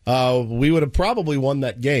 picks, we would have probably won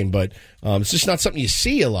that game. But it's just not something you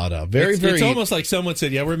see a lot of. It's almost like someone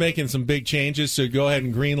said, "Yeah, we're making some big changes, so go ahead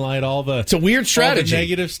and greenlight all the." It's a weird strategy, all the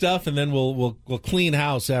negative stuff, and then we'll clean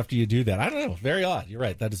house after you do that. I don't know. Very odd. You're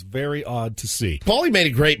right. That is very odd to see. Paulie made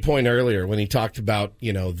a great point earlier when he talked about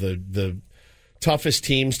the toughest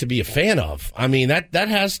teams to be a fan of. I mean, that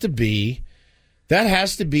has to be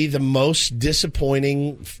the most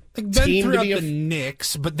disappointing team to be the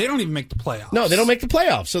Knicks, but they don't even make the playoffs. No, they don't make the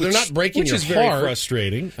playoffs, so they're not breaking your heart. Which is very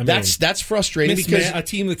frustrating. I mean, that's frustrating because a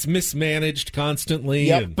team that's mismanaged constantly.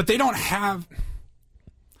 Yep. But they don't have.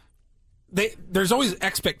 There's always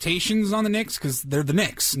expectations on the Knicks because they're the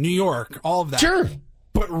Knicks, New York, all of that. Sure.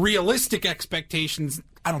 But realistic expectations,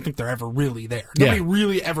 I don't think they're ever really there. Nobody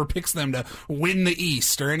really ever picks them to win the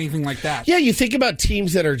East or anything like that. Yeah, you think about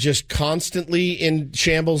teams that are just constantly in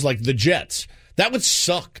shambles, like the Jets. That would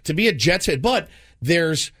suck to be a Jets fan. But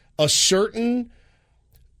there's a certain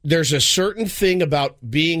thing about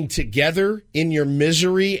being together in your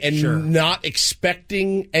misery and not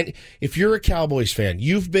expecting. And if you're a Cowboys fan,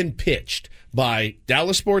 you've been pitched by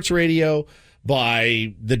Dallas Sports Radio,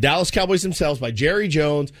 by the Dallas Cowboys themselves, by Jerry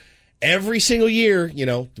Jones. Every single year,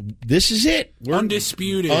 this is it. We're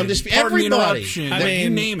undisputed. Everybody. You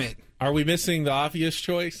name it. Are we missing the obvious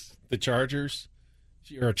choice? The Chargers?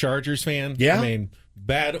 You're a Chargers fan? Yeah. I mean,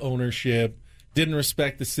 bad ownership. Didn't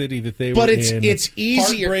respect the city that they were in. But it's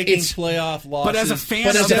easier. Heartbreaking playoff losses. But as a fan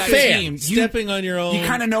of that team, stepping on your own. You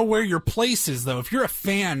kind of know where your place is, though. If you're a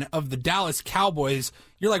fan of the Dallas Cowboys,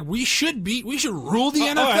 you're like, we should rule the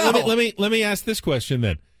NFL. All right, let me ask this question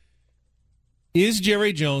then. Is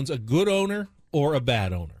Jerry Jones a good owner or a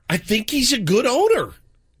bad owner? I think he's a good owner.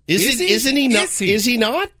 Isn't he not? Is he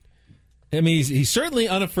not? I mean, he's certainly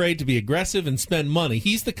unafraid to be aggressive and spend money.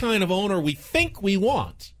 He's the kind of owner we think we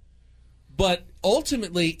want. But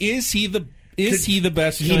ultimately, is he the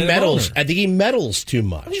best He kind meddles. of owner? I think he meddles too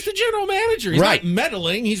much. He's the general manager. He's Right. not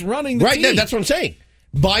meddling. He's running the team. Right, that's what I'm saying.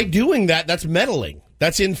 By doing that, that's meddling.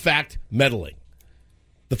 That's, in fact, meddling.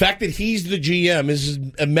 The fact that he's the GM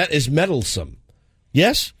is meddlesome.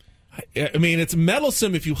 Yes? I mean, it's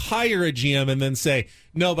meddlesome if you hire a GM and then say,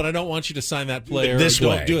 no, but I don't want you to sign that player. This or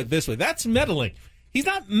way. Don't do it this way. That's meddling. He's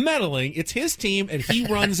not meddling. It's his team, and he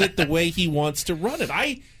runs it the way he wants to run it.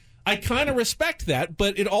 I kind of respect that,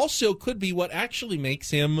 but it also could be what actually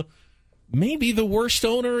makes him maybe the worst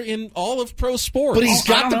owner in all of pro sports. But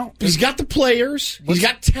he's got the players. He's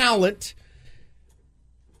got talent.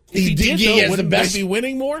 He has the best. They be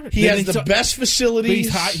winning more. He has the best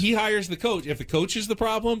facilities. He hires the coach. If the coach is the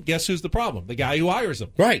problem, guess who's the problem? The guy who hires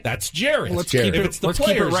him. Right. That's Jerry. Well, let's If keep it's the it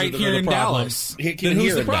players right that here are the in problem, Dallas. then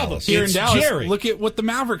who's the problem? Here It's in Dallas, Jerry. look at what the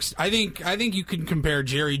Mavericks. I think you can compare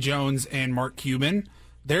Jerry Jones and Mark Cuban.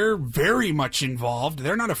 They're very much involved.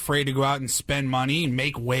 They're not afraid to go out and spend money and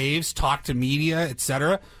make waves, talk to media,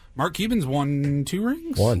 etc. Mark Cuban's won 2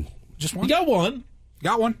 rings. Just one. He got one.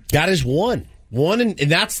 Got his one, and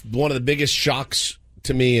that's one of the biggest shocks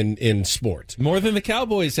to me in sports. More than the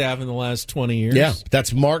Cowboys have in the last 20 years. Yeah,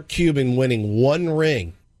 that's Mark Cuban winning 1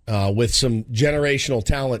 ring with some generational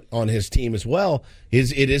talent on his team as well.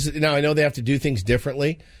 It is now, I know they have to do things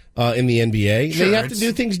differently in the NBA. Sure, they have to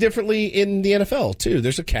do things differently in the NFL too.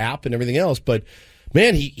 There's a cap and everything else, but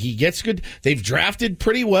man, he gets good. They've drafted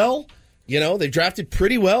pretty well. They've drafted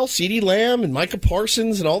pretty well. CeeDee Lamb and Micah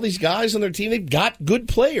Parsons and all these guys on their team. They've got good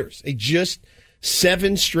players. They just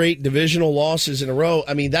 7 straight divisional losses in a row.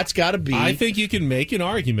 I mean, that's got to be. I think you can make an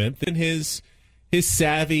argument that his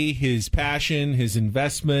savvy, his passion, his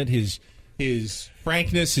investment, his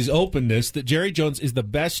frankness, his openness, that Jerry Jones is the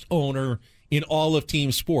best owner in all of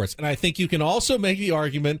team sports. And I think you can also make the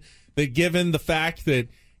argument that given the fact that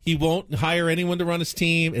he won't hire anyone to run his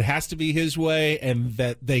team, it has to be his way, and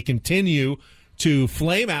that they continue to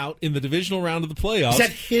flame out in the divisional round of the playoffs, that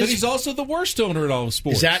he's also the worst owner in all of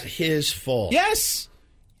sports. Is that his fault? Yes.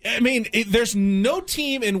 I mean, there's no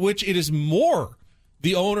team in which it is more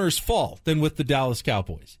the owner's fault than with the Dallas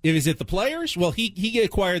Cowboys. Is it the players? Well, he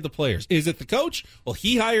acquired the players. Is it the coach? Well,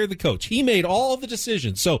 he hired the coach. He made all the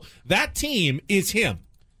decisions. So that team is him.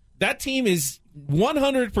 That team is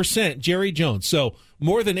 100% Jerry Jones. So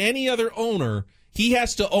more than any other owner, he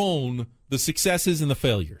has to own the successes and the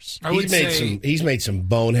failures. He's made some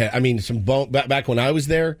bonehead. I mean, back when I was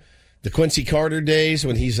there, the Quincy Carter days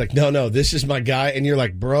when he's like, no, this is my guy, and you're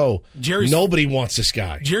like, bro, nobody wants this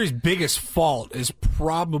guy. Jerry's biggest fault is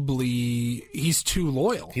probably he's too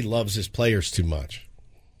loyal. He loves his players too much.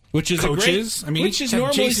 Which is coaches. Which is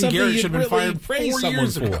normally Jason something Garrett you'd should have been really fired praise 4 someone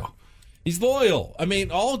years for. ago. He's loyal. I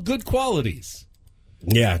mean, all good qualities.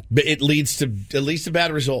 Yeah, but it leads to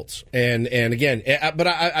bad results. And again, but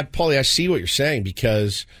Paulie, I see what you're saying,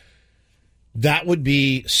 because that would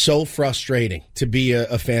be so frustrating to be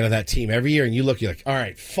a fan of that team every year. And you're like, all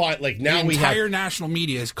right, fine. Like now the entire national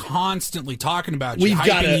media is constantly talking about you,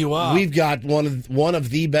 hyping you up. We've got one of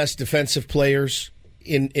the best defensive players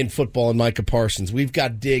in football in Micah Parsons. We've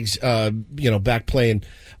got Diggs, back playing,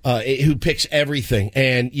 who picks everything.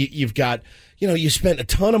 And you've got. You spent a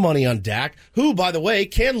ton of money on Dak, who, by the way,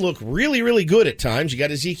 can look really, really good at times. You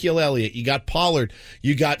got Ezekiel Elliott, you got Pollard,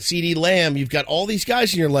 you got CeeDee Lamb, you've got all these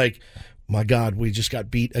guys, and you're like, my God, we just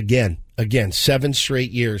got beat again, 7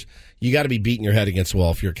 straight years. You got to be beating your head against the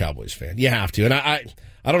wall if you're a Cowboys fan. You have to. And I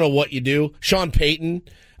don't know what you do. Sean Payton,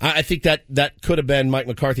 I think that could have been Mike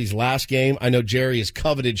McCarthy's last game. I know Jerry has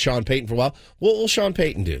coveted Sean Payton for a while. What will Sean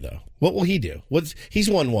Payton do, though? What will he do?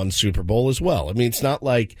 He's won 1 Super Bowl as well. I mean, it's not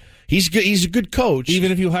like he's good. He's a good coach.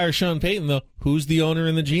 Even if you hire Sean Payton, though, who's the owner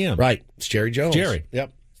and the GM? Right, it's Jerry Jones. Jerry.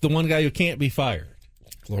 Yep, it's the one guy who can't be fired.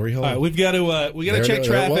 Glory hole. All right, we got to check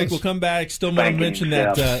traffic. We'll come back. Still want to mention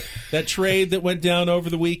that trade that went down over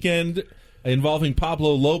the weekend involving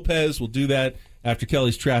Pablo Lopez. We'll do that after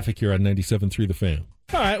Kelly's traffic here on 97.3 The Fan.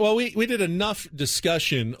 All right, well, we did enough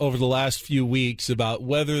discussion over the last few weeks about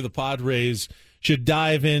whether the Padres should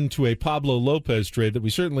dive into a Pablo Lopez trade that we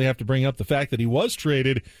certainly have to bring up the fact that he was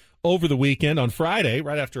traded over the weekend on Friday,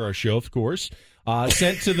 right after our show, of course,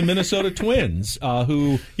 sent to the Minnesota Twins,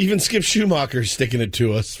 who... Even Skip Schumacher's sticking it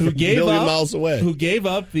to us who from a million miles away. Who gave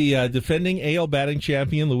up the defending AL batting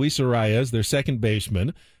champion, Luis Arias, their second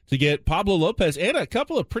baseman, to get Pablo Lopez and a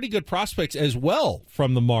couple of pretty good prospects as well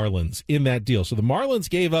from the Marlins in that deal. So the Marlins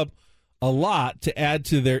gave up a lot to add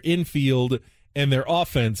to their infield and their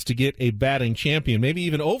offense to get a batting champion, maybe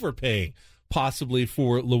even overpaying possibly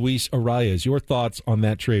for Luis Arias. Your thoughts on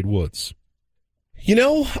that trade, Woods? You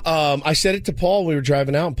know, I said it to Paul when we were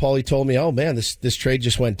driving out, and Paulie told me, oh, man, this trade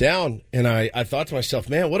just went down. And I thought to myself,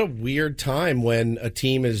 man, what a weird time when a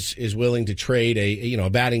team is willing to trade a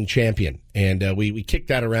batting champion. And we kicked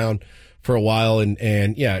that around for a while.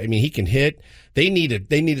 And yeah, I mean, he can hit. They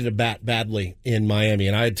needed a bat badly in Miami.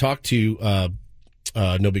 And I had talked to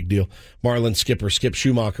no big deal, Marlins skipper Skip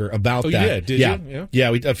Schumacher about that. You did? Did you?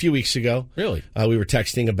 Yeah, a few weeks ago. Really? We were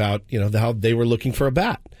texting about how they were looking for a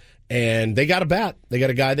bat. And they got a bat. They got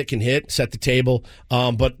a guy that can hit, set the table.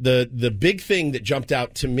 But the big thing that jumped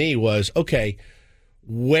out to me was, okay,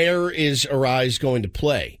 where is Arias going to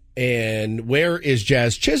play? And where is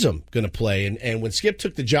Jazz Chisholm going to play? And when Skip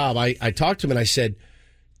took the job, I talked to him and I said,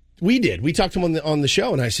 we talked to him on the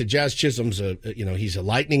show, and I said, Jazz Chisholm's he's a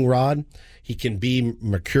lightning rod. He can be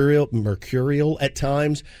mercurial at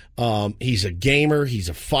times. He's a gamer. He's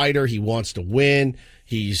a fighter. He wants to win.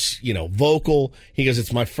 He's, vocal. He goes,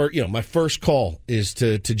 it's my first call is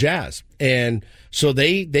to Jazz. And so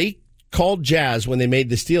they called Jazz when they made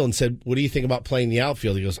this deal and said, what do you think about playing the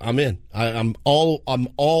outfield? He goes, I'm in. I'm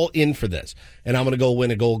all in for this. And I'm going to go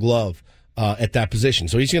win a Gold Glove at that position.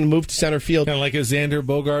 So he's going to move to center field. Kind of like a Xander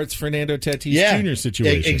Bogaerts, Fernando Tatis Jr.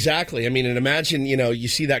 situation. Exactly. I mean, and imagine, you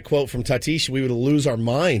see that quote from Tatis, we would lose our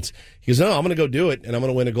minds. He goes, no, I'm going to go do it, and I'm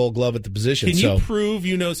going to win a Gold Glove at the position. Can you prove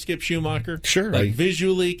Skip Schumacher? Sure.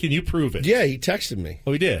 Visually, can you prove it? Yeah, he texted me.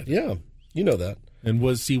 Oh, he did? Yeah, you know that. And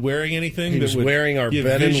was he wearing anything? He was wearing our Ben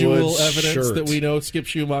and visual Woods evidence shirt. that we know Skip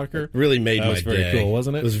Schumacher. It really made my day. That was very cool,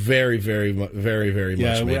 wasn't it? It was very, very, very, very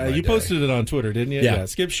much made my you day. posted it on Twitter, didn't you? Yeah.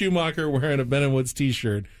 Skip Schumacher wearing a Ben and Woods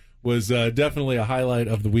T-shirt was definitely a highlight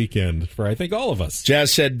of the weekend for, I think, all of us.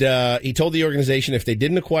 Jazz said he told the organization if they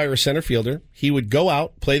didn't acquire a center fielder, he would go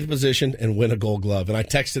out, play the position, and win a Gold Glove. And I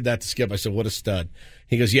texted that to Skip. I said, what a stud.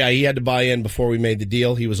 He goes, yeah, he had to buy in before we made the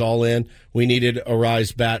deal. He was all in. We needed a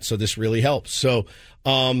rise bat, so this really helps. So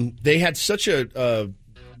they had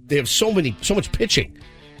they have so much pitching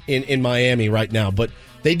in Miami right now. But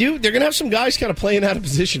they're going to have some guys kind of playing out of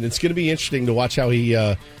position. It's going to be interesting to watch how he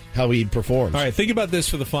performs. All right, think about this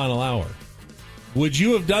for the final hour. Would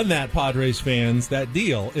you have done that, Padres fans, that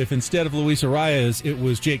deal, if instead of Luis Arias, it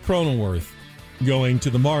was Jake Cronenworth going to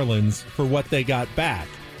the Marlins for what they got back?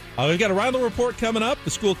 We've got a Rindle Report coming up.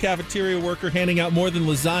 The school cafeteria worker handing out more than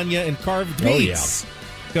lasagna and carved meats.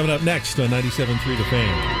 Coming up next on 97.3 The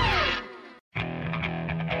Fan.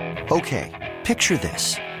 Okay, picture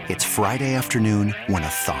this. It's Friday afternoon when a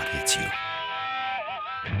thought hits you.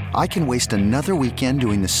 I can waste another weekend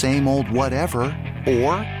doing the same old whatever,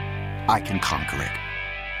 or I can conquer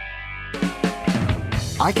it.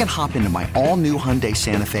 I can hop into my all-new Hyundai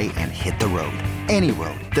Santa Fe and hit the road. Any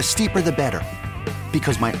road. The steeper, the better.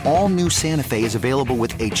 Because my all-new Santa Fe is available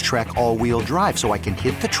with H-Track all-wheel drive, so I can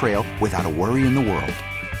hit the trail without a worry in the world.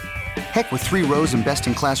 Heck, with 3 rows and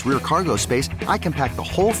best-in-class rear cargo space, I can pack the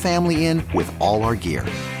whole family in with all our gear.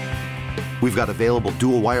 We've got available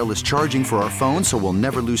dual wireless charging for our phones, so we'll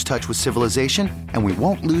never lose touch with civilization, and we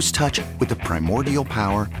won't lose touch with the primordial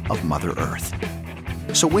power of Mother Earth.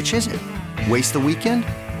 So which is it? Waste the weekend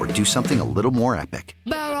or do something a little more epic?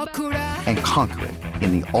 And conquer it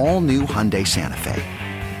in the all-new Hyundai Santa Fe.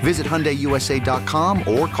 Visit HyundaiUSA.com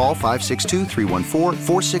or call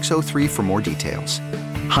 562-314-4603 for more details.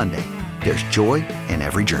 Hyundai, there's joy in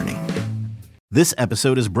every journey. This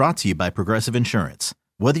episode is brought to you by Progressive Insurance.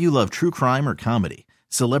 Whether you love true crime or comedy,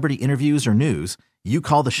 celebrity interviews or news, you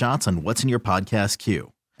call the shots on what's in your podcast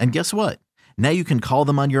queue. And guess what? Now you can call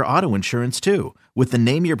them on your auto insurance too with the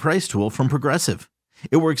Name Your Price tool from Progressive.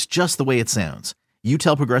 It works just the way it sounds. You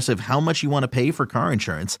tell Progressive how much you want to pay for car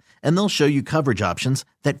insurance, and they'll show you coverage options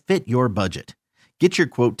that fit your budget. Get your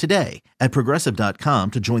quote today at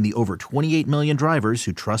Progressive.com to join the over 28 million drivers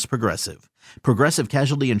who trust Progressive. Progressive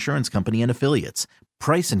Casualty Insurance Company and Affiliates.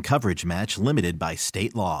 Price and coverage match limited by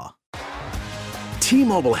state law.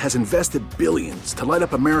 T-Mobile has invested billions to light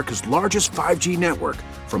up America's largest 5G network,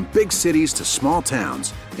 from big cities to small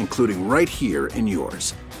towns, including right here in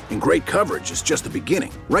yours. And great coverage is just the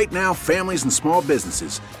beginning. Right now, families and small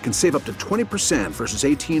businesses can save up to 20% versus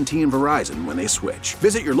AT&T and Verizon when they switch.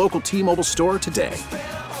 Visit your local T-Mobile store today.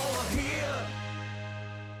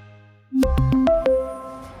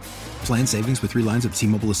 Plan savings with 3 lines of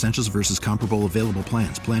T-Mobile Essentials versus comparable available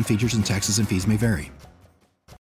plans. Plan features and taxes and fees may vary.